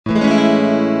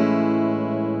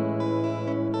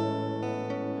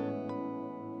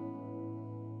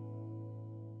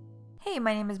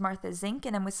my name is Martha Zink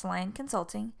and I'm with Soliant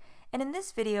Consulting, and in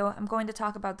this video I'm going to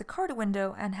talk about the card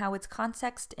window and how it's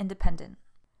context independent.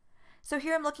 So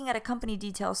here I'm looking at a company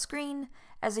details screen.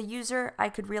 As a user, I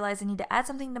could realize I need to add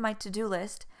something to my to-do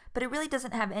list, but it really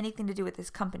doesn't have anything to do with this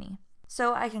company.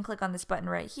 So I can click on this button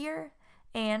right here,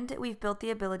 and we've built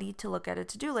the ability to look at a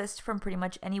to-do list from pretty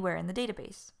much anywhere in the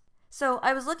database. So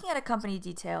I was looking at a company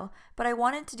detail, but I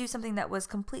wanted to do something that was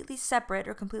completely separate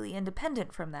or completely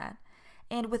independent from that.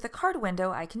 And with a card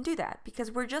window, I can do that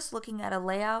because we're just looking at a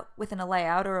layout within a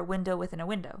layout or a window within a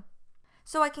window.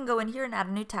 So I can go in here and add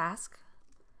a new task.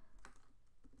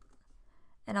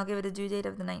 And I'll give it a due date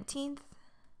of the 19th.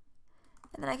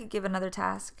 And then I could give another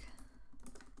task.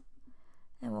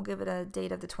 And we'll give it a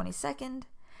date of the 22nd.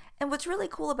 And what's really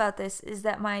cool about this is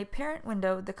that my parent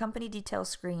window, the company details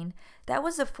screen, that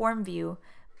was a form view,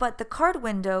 but the card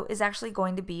window is actually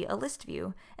going to be a list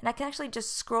view, and I can actually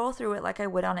just scroll through it like I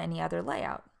would on any other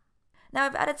layout. Now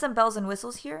I've added some bells and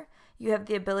whistles here. You have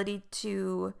the ability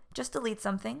to just delete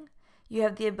something. You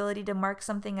have the ability to mark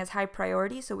something as high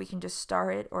priority, so we can just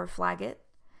star it or flag it.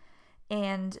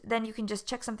 And then you can just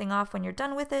check something off when you're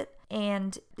done with it.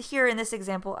 And here in this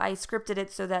example, I scripted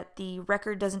it so that the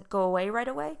record doesn't go away right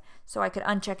away, so I could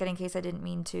uncheck it in case I didn't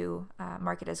mean to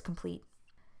mark it as complete.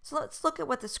 So let's look at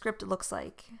what the script looks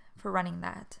like for running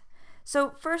that.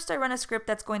 So first I run a script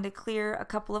that's going to clear a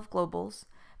couple of globals,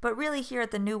 but really here at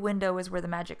the new window is where the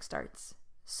magic starts.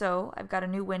 So I've got a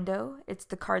new window, it's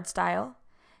the card style,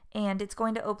 and it's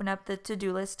going to open up the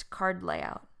to-do list card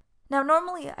layout. Now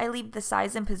normally I leave the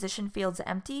size and position fields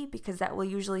empty because that will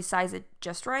usually size it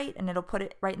just right and it'll put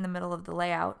it right in the middle of the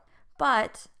layout.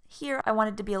 But here I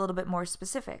wanted to be a little bit more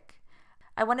specific.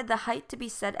 I wanted the height to be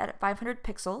set at 500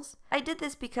 pixels. I did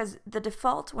this because the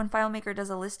default when FileMaker does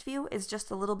a list view is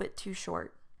just a little bit too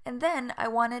short. And then I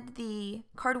wanted the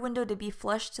card window to be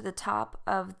flush to the top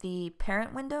of the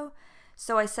parent window,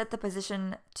 so I set the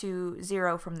position to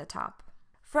 0 from the top.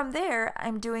 From there,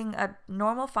 I'm doing a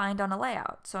normal find on a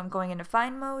layout. So I'm going into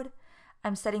find mode.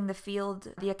 I'm setting the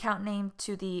field, the account name,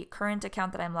 to the current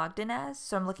account that I'm logged in as.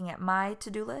 So I'm looking at my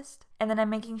to-do list. And then I'm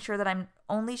making sure that I'm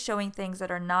only showing things that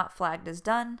are not flagged as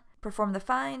done. Perform the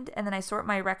find, and then I sort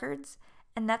my records.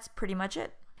 And that's pretty much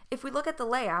it. If we look at the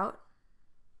layout,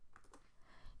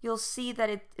 you'll see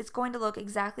that it's going to look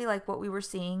exactly like what we were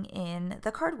seeing in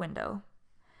the card window.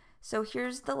 So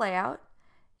here's the layout.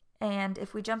 And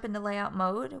if we jump into layout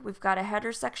mode, we've got a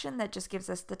header section that just gives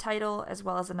us the title as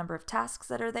well as the number of tasks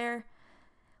that are there.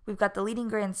 We've got the leading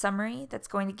grand summary that's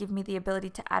going to give me the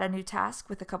ability to add a new task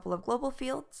with a couple of global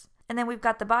fields. And then we've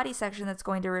got the body section that's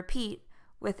going to repeat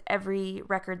with every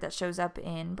record that shows up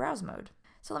in browse mode.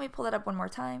 So let me pull that up one more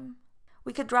time.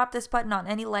 We could drop this button on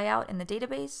any layout in the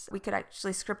database. We could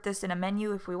actually script this in a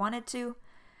menu if we wanted to.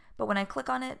 But when I click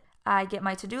on it, I get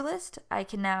my to-do list. I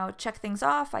can now check things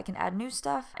off. I can add new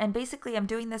stuff. And basically I'm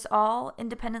doing this all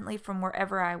independently from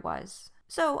wherever I was.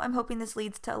 So I'm hoping this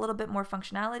leads to a little bit more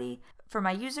functionality for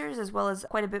my users as well as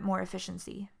quite a bit more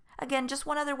efficiency. Again, just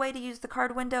one other way to use the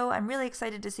card window. I'm really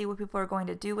excited to see what people are going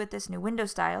to do with this new window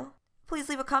style. Please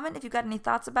leave a comment if you've got any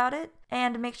thoughts about it,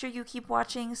 and make sure you keep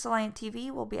watching Soliant TV.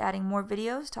 We'll be adding more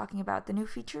videos talking about the new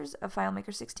features of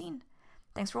FileMaker 16.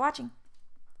 Thanks for watching.